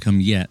want it to become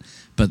yet.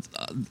 But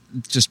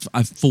just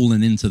I've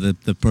fallen into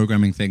the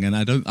programming thing, and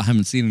I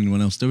haven't seen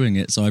anyone else doing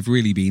it. So I've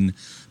really been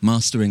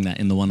mastering that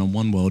in the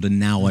one-on-one world, and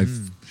now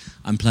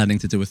I'm planning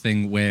to do a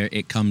thing where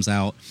it comes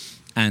out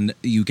and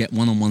you get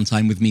one-on-one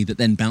time with me that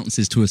then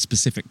bounces to a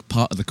specific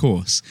part of the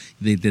course.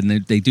 They do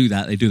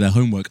that, they do their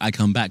homework, I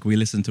come back, we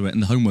listen to it,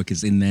 and the homework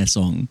is in their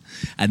song,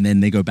 and then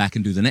they go back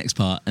and do the next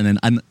part,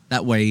 and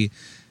that way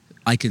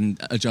I can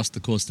adjust the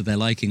course to their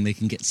liking. They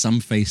can get some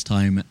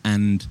FaceTime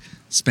and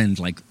spend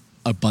like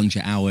a bunch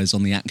of hours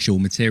on the actual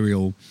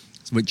material,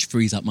 which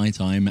frees up my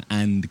time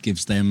and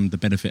gives them the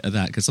benefit of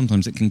that, because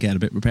sometimes it can get a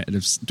bit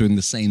repetitive doing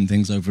the same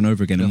things over and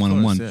over again in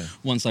one-on-one.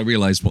 Once I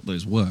realized what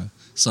those were.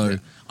 So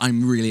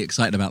I'm really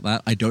excited about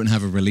that. I don't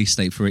have a release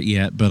date for it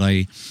yet, but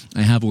I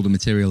have all the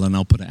material and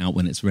I'll put it out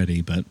when it's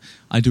ready. But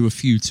I do a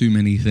few too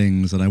many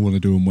things and I want to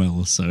do them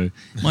well, so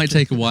it might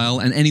take a while.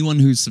 And anyone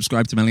who's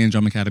subscribed to Malyan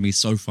Drum Academy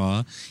so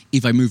far,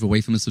 if I move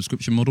away from the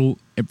subscription model,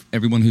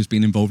 everyone who's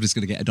been involved is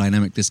going to get a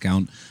dynamic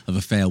discount of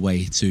a fair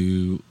way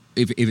to...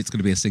 If it's going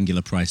to be a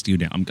singular priced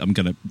unit, I'm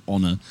going to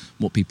honour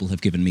what people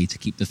have given me to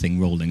keep the thing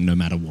rolling no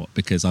matter what,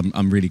 because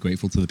I'm really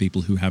grateful to the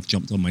people who have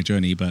jumped on my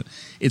journey, but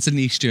it's a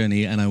niche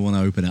journey and I want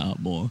to open it up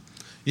more.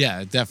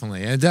 Yeah,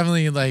 definitely. And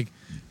definitely like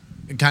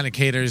it kind of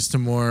caters to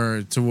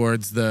more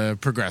towards the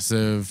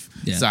progressive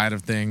side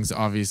of things,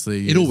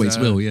 obviously. It always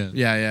will, yeah.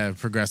 Yeah,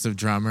 progressive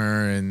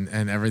drummer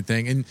and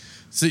everything. And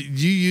so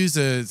you use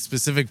a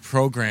specific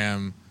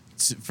program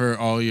for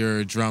all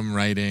your drum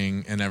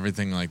writing and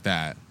everything like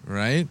that,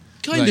 right?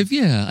 Kind of,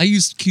 yeah. I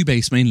use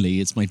Cubase mainly.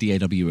 It's my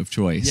DAW of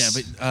choice.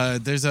 Yeah,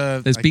 but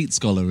there's Beat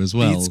Scholar as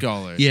well. Beat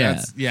Scholar.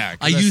 Yeah.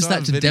 I use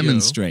that to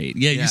demonstrate.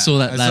 Yeah, you saw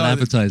that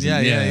advertising.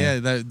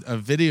 Yeah. A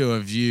video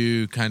of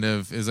you kind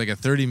of is like a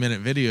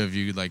 30-minute video of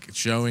you like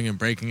showing and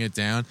breaking it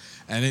down,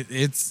 and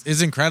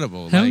it's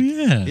incredible. Hell like,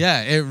 yeah.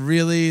 Yeah, it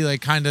really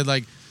like kind of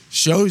like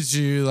shows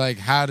you like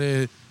how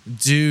to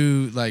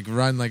do like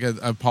run like a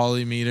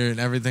polymeter and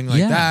everything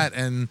like that.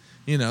 And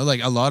you know,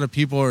 like a lot of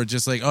people are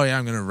just like, oh yeah,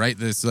 I'm gonna write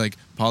this like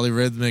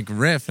polyrhythmic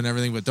riff and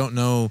everything, but don't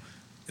know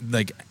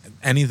like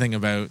anything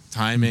about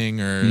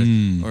timing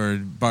or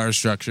bar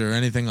structure or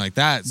anything like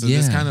that. So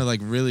this kind of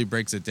like really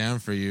breaks it down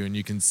for you, and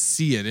you can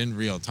see it in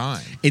real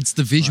time. It's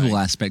the visual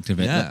aspect of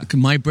it. Yeah.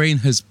 My brain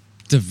has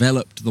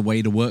developed the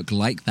way to work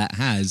like that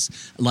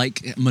has, like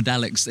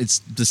Modalics, it's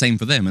the same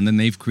for them, and then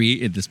they've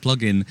created this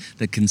plugin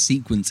that can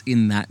sequence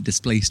in that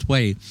displaced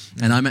way,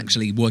 and I'm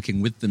actually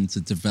working with them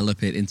to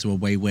develop it into a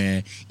way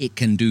where it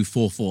can do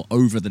 4/4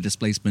 over the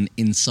displacement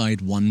inside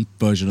one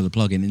version of the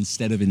plugin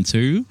instead of in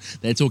two.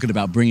 They're talking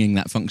about bringing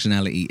that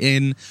functionality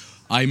in.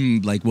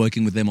 I'm like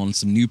working with them on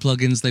some new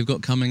plugins they've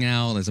got coming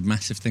out. There's a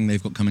massive thing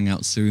they've got coming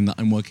out soon that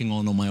I'm working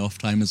on my off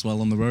time as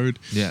well on the road.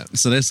 Yeah.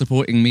 So they're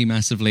supporting me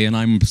massively, and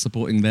I'm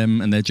supporting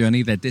them and their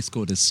journey. Their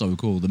Discord is so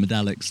cool. The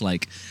Medallics,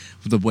 like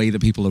the way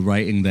that people are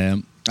writing there,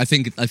 I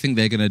think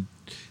they're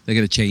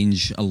gonna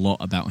change a lot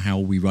about how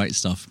we write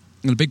stuff.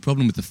 And a big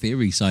problem with the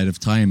theory side of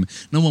time,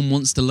 no one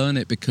wants to learn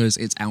it because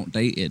it's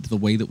outdated. The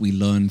way that we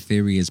learn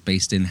theory is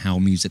based in how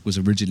music was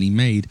originally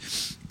made.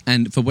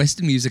 And for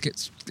Western music,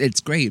 it's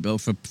great, but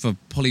for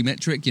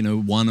polymetric,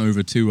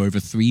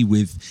 1/2/3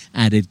 with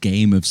added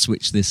game of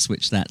switch this,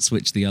 switch that,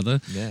 switch the other,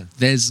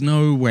 there's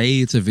no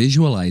way to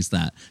visualize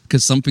that,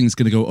 because something's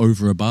going to go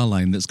over a bar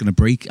line that's going to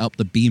break up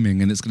the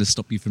beaming and it's going to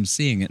stop you from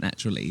seeing it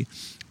naturally.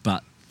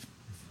 But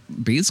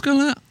Beat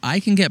Scholar,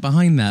 I can get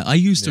behind that. I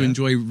used to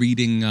enjoy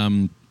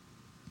reading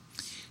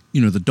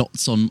the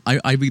dots on.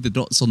 I read the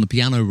dots on the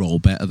piano roll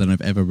better than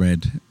I've ever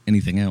read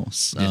anything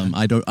else.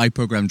 I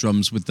program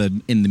drums with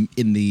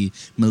in the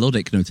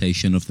melodic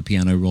notation of the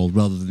piano roll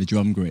rather than the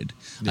drum grid.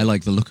 I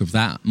like the look of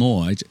that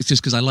more. It's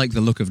just because I like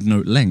the look of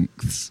note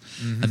lengths.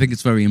 I think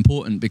it's very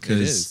important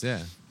because It is,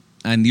 yeah.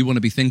 And you want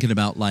to be thinking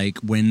about, like,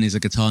 when is a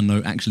guitar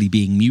note actually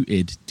being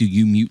muted? Do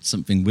you mute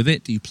something with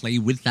it? Do you play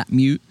with that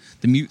mute?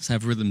 The mutes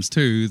have rhythms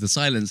too. The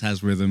silence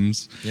has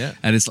rhythms. Yeah.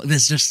 And it's like,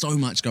 there's just so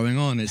much going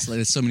on. It's like,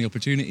 there's so many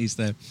opportunities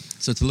there.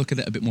 So to look at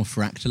it a bit more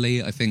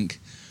fractally, I think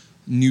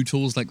new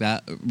tools like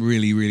that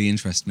really, really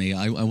interest me.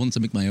 I want to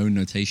make my own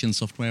notation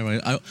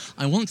software.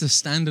 I want to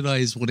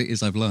standardize what it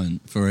is I've learned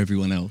for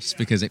everyone else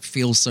because it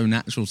feels so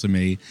natural to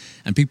me.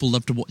 And people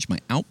love to watch my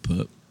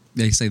output.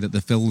 They say that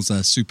the fills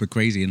are super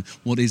crazy, and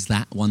what is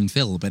that one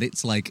fill? But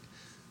it's like,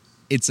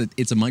 it's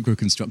a micro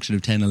construction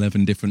of 10,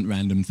 11 different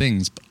random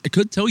things. But I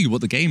could tell you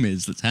what the game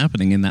is that's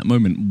happening in that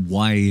moment,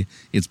 why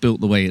it's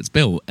built the way it's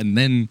built, and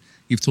then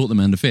you've taught the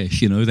man to fish.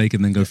 They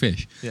can then go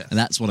fish, Yeah. and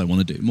that's what I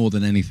want to do more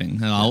than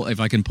anything. And if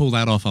I can pull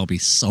that off, I'll be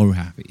so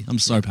happy. I'm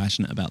so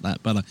passionate about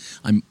that. But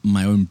I'm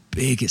my own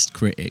biggest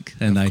critic,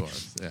 and Of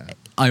course, yeah.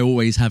 I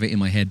always have it in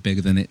my head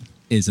bigger than it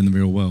is in the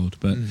real world.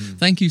 But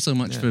thank you so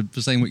much for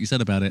saying what you said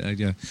about it.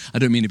 I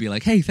don't mean to be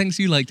like, hey, thanks,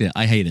 you liked it.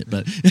 I hate it,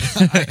 but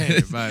I hate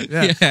it, but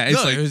yeah, it's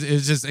no, like- it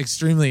was just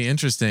extremely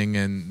interesting,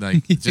 and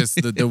like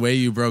just the way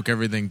you broke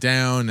everything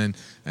down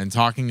and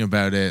talking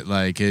about it,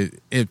 like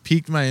it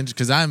piqued my interest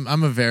because I'm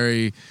a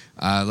very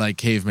like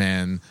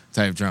caveman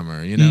type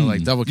drummer,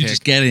 like double kick,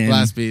 just get in.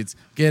 blast beats,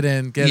 get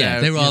in, get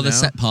out. There are the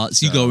set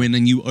parts. You go in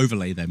and you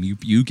overlay them.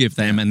 You give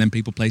them, and then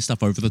people play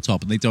stuff over the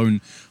top, and they don't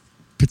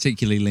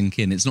particularly link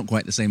in. It's not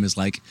quite the same as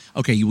like,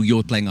 okay,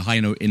 you're playing a high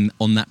note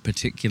on that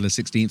particular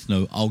 16th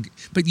note.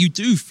 But you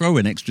do throw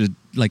an extra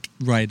like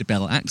ride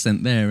bell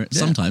accent there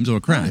sometimes, or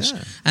a crash.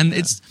 And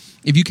it's,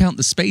 if you count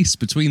the space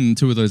between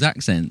two of those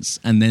accents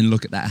and then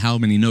look at that, how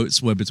many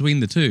notes were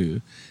between the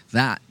two,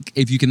 that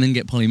if you can then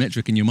get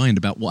polymetric in your mind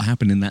about what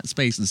happened in that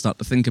space and start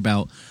to think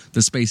about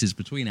the spaces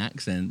between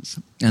accents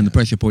and the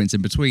pressure points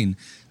in between,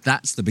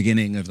 that's the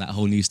beginning of that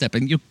whole new step.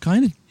 And you're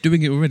kind of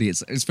doing it already.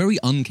 It's very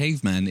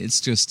un-caveman.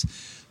 It's just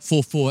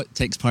 4/4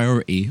 takes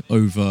priority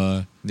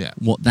over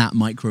what that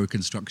micro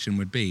construction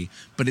would be.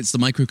 But it's the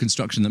micro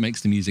construction that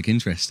makes the music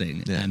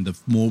interesting. Yeah. And the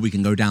more we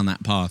can go down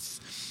that path,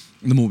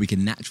 the more we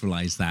can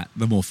naturalize that,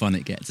 the more fun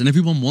it gets. And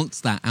everyone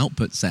wants that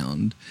output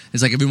sound.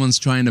 It's like everyone's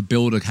trying to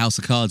build a house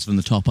of cards from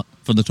the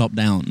top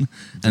down,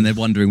 and they're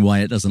wondering why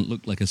it doesn't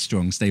look like a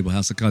strong, stable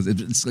house of cards.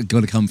 It's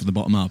got to come from the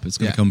bottom up. It's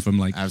got to come from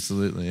like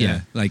absolutely,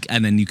 like,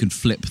 and then you can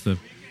flip the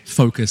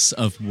focus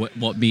of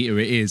what meter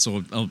it is,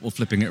 or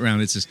flipping it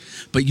around. It's just,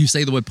 but you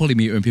say the word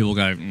polymeter and people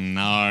go,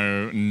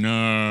 no,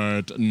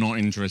 nerd, not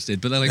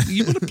interested. But they're like,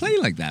 you want to play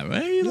like that,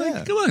 right?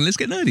 Like, come on, let's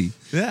get nerdy.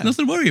 Yeah.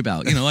 Nothing to worry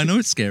about. I know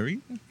it's scary.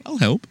 I'll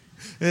help.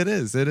 It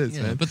is,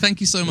 man. But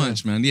thank you so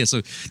much, man. Yeah,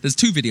 so there's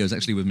 2 videos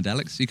actually with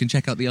Medallics. You can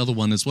check out the other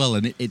one as well,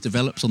 and it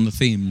develops on the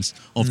themes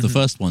of the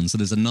first one. So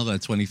there's another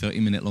 20,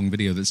 30-minute long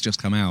video that's just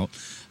come out.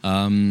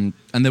 And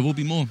there will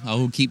be more.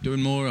 I'll keep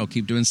doing more. I'll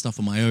keep doing stuff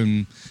on my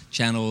own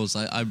channels.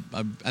 And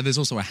there's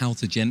also a how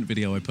to gent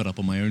video I put up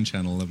on my own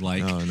channel of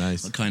like, oh,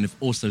 nice. kind of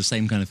also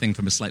same kind of thing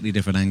from a slightly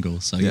different angle.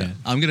 So yeah,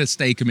 I'm going to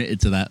stay committed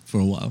to that for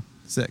a while.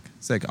 Sick,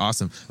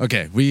 awesome.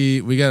 Okay,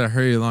 we got to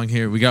hurry along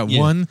here. We got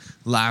one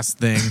last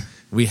thing.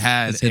 We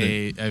had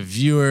a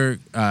viewer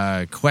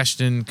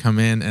question come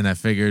in, and I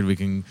figured we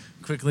can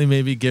quickly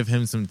maybe give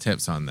him some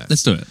tips on this.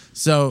 Let's do it.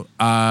 So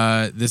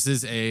this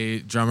is a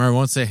drummer. I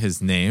won't say his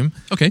name.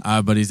 Okay.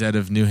 But he's out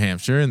of New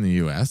Hampshire in the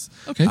U.S.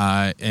 Okay.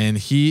 And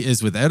he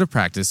is without a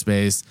practice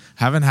space.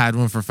 Haven't had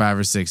one for 5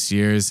 or 6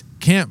 years.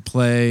 Can't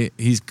play.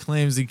 He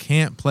claims he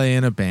can't play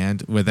in a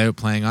band without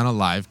playing on a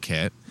live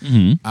kit.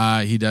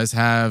 Mm-hmm. He does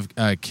have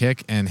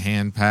kick and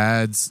hand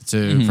pads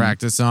to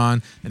practice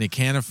on, and he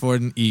can't afford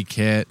an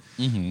e-kit.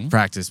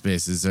 Practice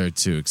spaces are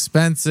too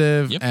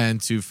expensive and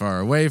too far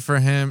away for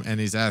him, and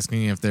he's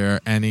asking if there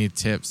are any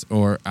tips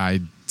or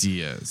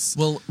ideas.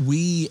 Well,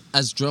 we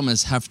as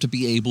drummers have to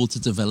be able to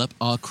develop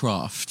our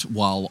craft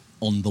while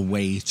on the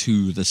way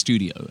to the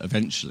studio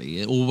eventually.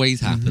 It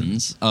always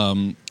happens.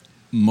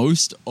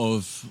 Most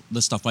of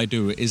the stuff I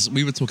do is,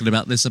 we were talking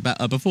about this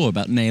before,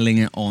 about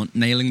nailing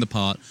the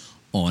part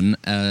on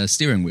a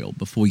steering wheel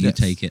before you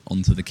take it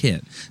onto the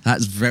kit.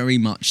 That's very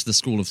much the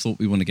school of thought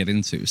we want to get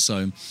into.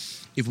 So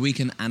if we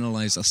can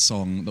analyze a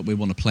song that we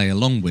want to play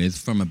along with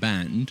from a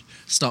band,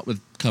 start with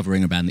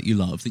covering a band that you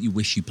love, that you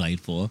wish you played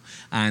for,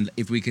 and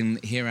if we can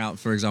hear out,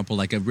 for example,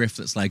 like a riff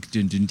that's like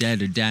just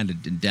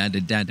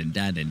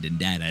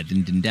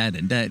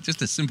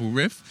a simple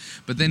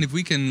riff, but then if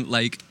we can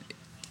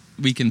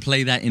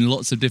play that in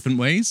lots of different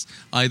ways.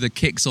 Either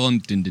kicks on,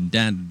 this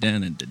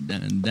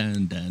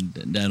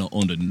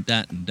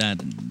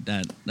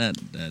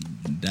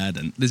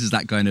is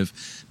that kind of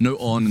note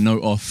on,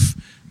 note off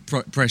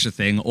pressure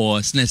thing,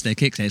 or snare,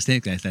 kick, snare, turn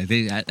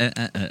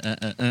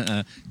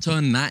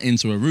that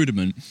into a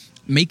rudiment.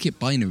 Make it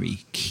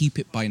binary. Keep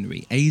it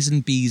binary. A's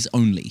and B's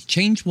only.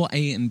 Change what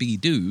A and B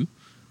do,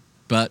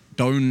 but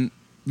don't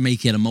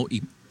make it a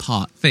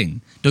multi-part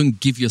thing. Don't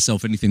give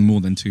yourself anything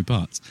more than 2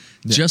 parts.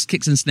 Yeah. Just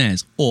kicks and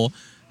snares, or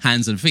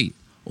hands and feet,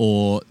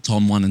 or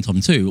tom 1 and tom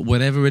 2,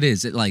 whatever it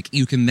is.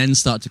 You can then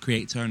start to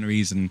create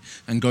ternaries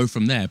and go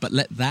from there. But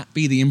let that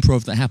be the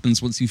improv that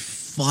happens once you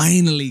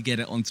finally get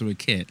it onto a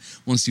kit.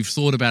 Once you've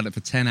thought about it for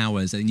 10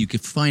 hours and you can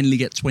finally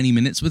get 20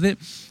 minutes with it,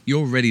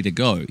 you're ready to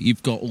go.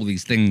 You've got all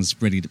these things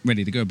ready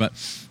to go. But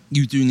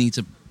you do need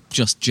to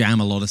just jam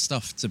a lot of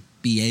stuff to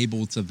be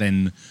able to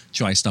then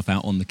try stuff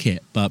out on the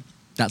kit. But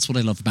that's what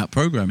I love about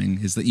programming,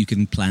 is that you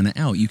can plan it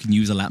out. You can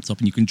use a laptop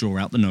and you can draw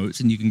out the notes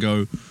and you can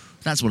go,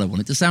 that's what I want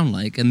it to sound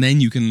like. And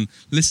then you can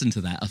listen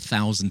to that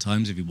 1,000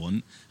 times if you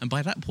want. And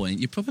by that point,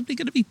 you're probably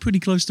going to be pretty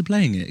close to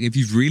playing it. If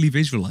you've really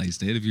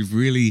visualized it, if you've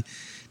really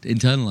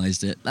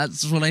internalized it.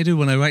 That's what I do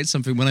when I write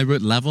something. When I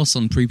wrote Lavos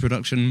on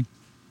pre-production,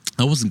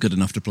 I wasn't good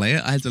enough to play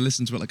it. I had to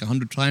listen to it like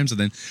 100 times and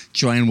then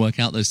try and work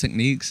out those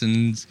techniques.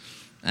 And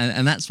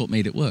that's what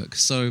made it work.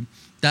 So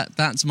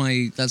that's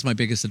my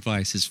biggest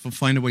advice, is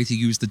find a way to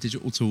use the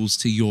digital tools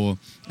to your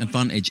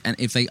advantage. And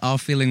if they are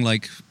feeling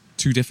like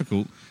too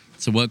difficult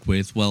to work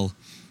with, well,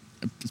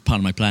 part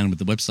of my plan with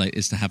the website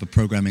is to have a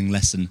programming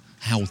lesson,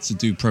 how to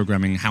do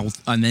programming,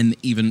 and then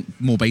even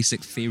more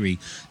basic theory,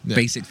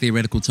 basic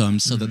theoretical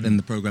terms, so that then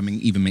the programming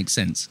even makes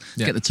sense.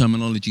 Yeah. Get the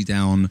terminology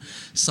down,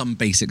 some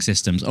basic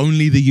systems,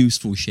 only the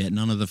useful shit,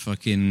 none of the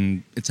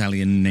fucking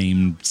Italian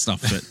named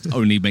stuff that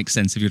only makes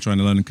sense if you're trying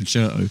to learn a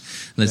concerto.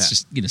 Let's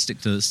just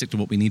stick to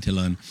what we need to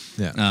learn.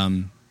 Yeah.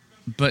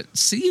 But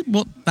see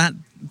what that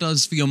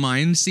does for your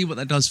mind. See what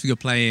that does for your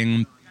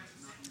playing.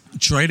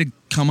 Try to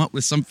come up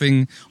with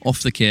something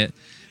off the kit,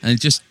 and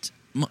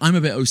I'm a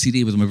bit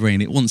OCD with my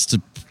brain. It wants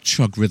to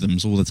chug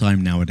rhythms all the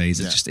time nowadays.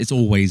 It's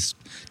always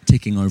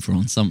ticking over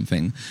on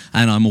something,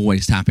 and I'm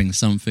always tapping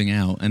something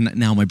out. And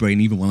now my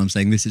brain, even while I'm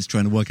saying this, is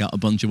trying to work out a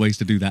bunch of ways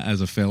to do that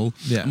as a fill.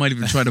 I might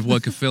even try to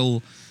work a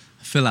fill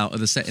out of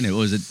the set.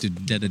 Or is it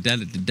da da da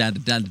da da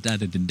da da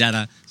da da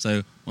da?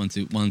 So 1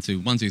 2 1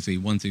 2 1 2 3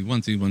 1 2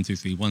 1 2 1 2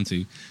 3 1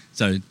 2.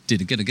 So did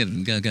it get it,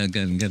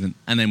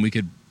 and then we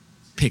could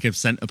pick a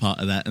center part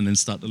of that and then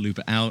start to loop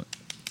it out.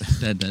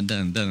 Or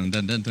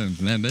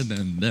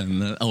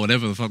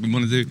whatever the fuck we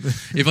want to do.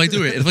 If I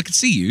could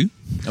see you,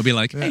 I'll be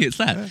like, hey, it's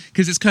that.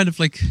 Because it's kind of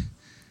like,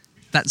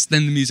 that's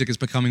then the music is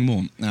becoming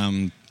more.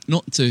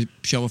 Not to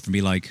show off and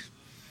be like,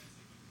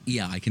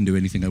 yeah, I can do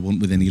anything I want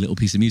with any little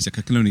piece of music.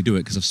 I can only do it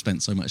because I've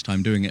spent so much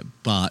time doing it.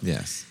 But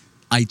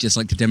I just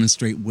like to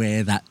demonstrate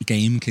where that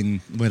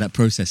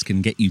process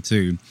can get you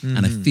to.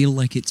 And I feel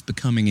like it's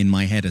becoming in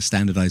my head a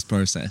standardized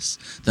process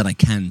that I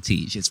can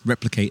teach. It's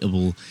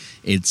replicatable.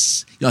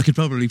 I could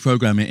probably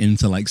program it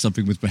into like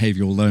something with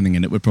behavioral learning,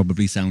 and it would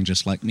probably sound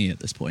just like me at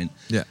this point.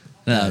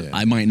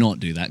 I might not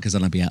do that because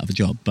then I'd be out of a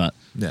job, but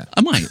I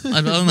might.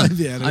 I don't know.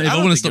 If I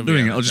want to stop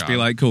doing it, I'll just be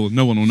like, cool,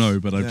 no one will know,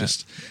 but I've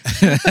just...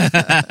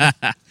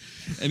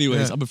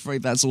 Anyways, I'm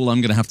afraid that's all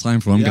I'm going to have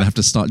time for. I'm going to have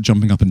to start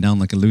jumping up and down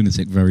like a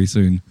lunatic very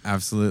soon.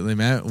 Absolutely,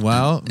 man.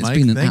 Well, it's Mike,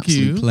 been an thank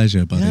absolute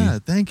pleasure, buddy. Yeah,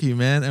 thank you,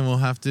 man. And we'll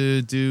have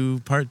to do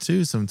part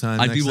 2 sometime.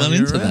 I'd be well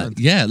into that.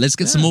 Yeah, let's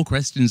get some more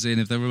questions in.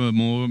 If there were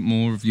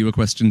more viewer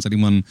questions,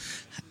 anyone,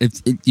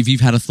 if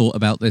you've had a thought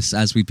about this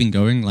as we've been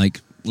going, like,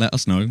 let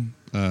us know.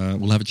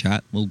 We'll have a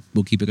chat. We'll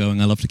keep it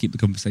going. I love to keep the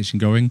conversation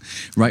going.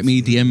 Write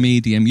me,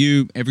 DM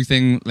you,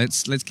 everything.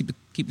 Let's keep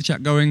the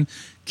chat going.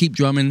 Keep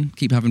drumming.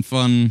 Keep having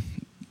fun.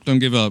 Don't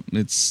give up.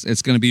 It's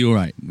going to be all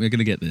right. We're going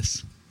to get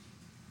this.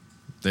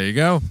 There you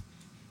go.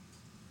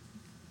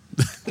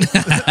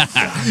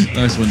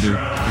 Nice one, dude.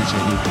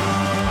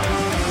 Appreciate you.